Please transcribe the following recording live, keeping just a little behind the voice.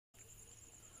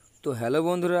তো হ্যালো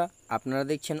বন্ধুরা, আপনারা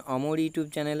দেখছেন অমর ইউটিউব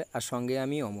চ্যানেল আর সঙ্গে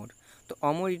আমি অমর। তো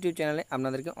অমর ইউটিউব চ্যানেলে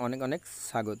আপনাদেরকে অনেক অনেক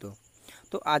স্বাগত।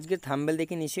 তো আজকের থাম্বনেল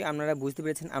দেখে নিশ্চয়ই আপনারা বুঝতে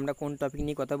পেরেছেন আমরা কোন টপিক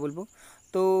নিয়ে কথা বলবো।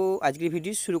 তো আজকের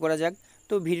ভিডিও শুরু করা যাক।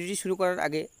 তো ভিডিওটি শুরু করার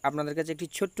আগে আপনাদের কাছে একটি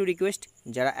ছোট্ট রিকোয়েস্ট,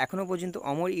 যারা এখনও পর্যন্ত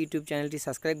অমর ইউটিউব চ্যানেলটি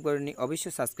সাবস্ক্রাইব করেনি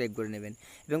অবশ্যই সাবস্ক্রাইব করে নেবেন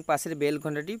এবং পাশের বেল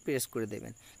ঘন্টাটি প্রেস করে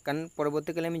দেবেন, কারণ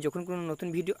পরবর্তীকালে আমি যখন কোনো নতুন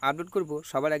ভিডিও আপলোড করব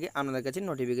সবার আগে আপনাদের কাছে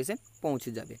নোটিফিকেশান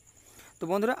পৌঁছে যাবে। তো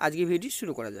বন্ধুরা, আজকে ভিডিও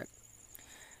শুরু করা যাক।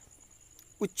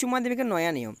 উচ্চ মাধ্যমিকের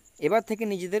নয়া নিয়ম, এবার থেকে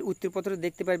নিজেদের উত্তরপত্র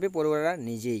দেখতে পারবে পড়ুয়ারা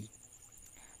নিজেই।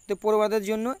 তো পড়ুয়াদের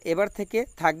জন্য এবার থেকে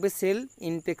থাকবে সেলফ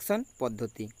ইনস্পেকশন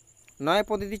পদ্ধতি। নয়া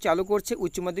পদ্ধতি চালু করছে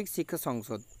উচ্চ মাধ্যমিক শিক্ষা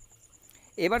সংসদ।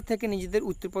 এবার থেকে নিজেদের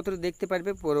উত্তরপত্র দেখতে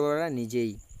পারবে পড়ুয়ারা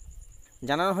নিজেই।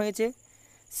 জানানো হয়েছে,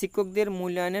 শিক্ষকদের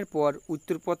মূল্যায়নের পর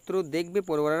উত্তরপত্র দেখবে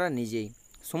পড়ুয়ারা নিজেই।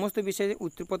 সমস্ত বিষয়ে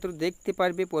উত্তরপত্র দেখতে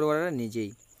পারবে পড়ুয়ারা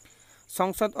নিজেই।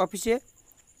 সংসদ অফিসে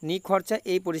নিখরচা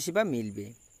এই পরিষেবা মিলবে।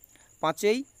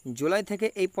 5ই জুলাই থেকে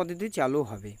এই পদ্ধতি চালু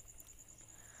হবে।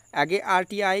 আগে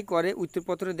আরটিআই করে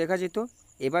উত্তরপত্র দেখা যেত,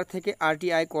 এবার থেকে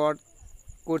আরটিআই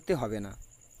করতে হবে না।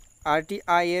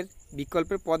 আরটিআই এর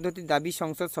বিকল্পের পদ্ধতির দাবি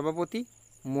সংসদ সভাপতি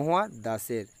মহুয়া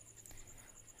দাসের।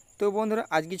 তো বন্ধুরা,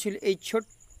 আজকে ছিল এই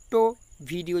ছোট্ট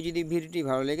ভিডিও। যদি ভিডিওটি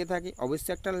ভালো লেগে থাকে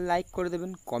অবশ্যই একটা লাইক করে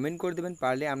দেবেন, কমেন্ট করে দেবেন,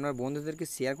 পারলে আপনার বন্ধুদেরকে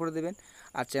শেয়ার করে দেবেন।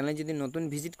 আর চ্যানেলে যদি নতুন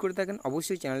ভিজিট করে থাকেন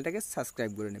অবশ্যই চ্যানেলটাকে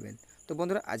সাবস্ক্রাইব করে নেবেন। তো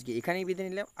বন্ধুরা, আজকে এখানেই বিদায়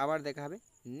নিলাম, আবার দেখা হবে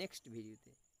নেক্সট ভিডিওতে।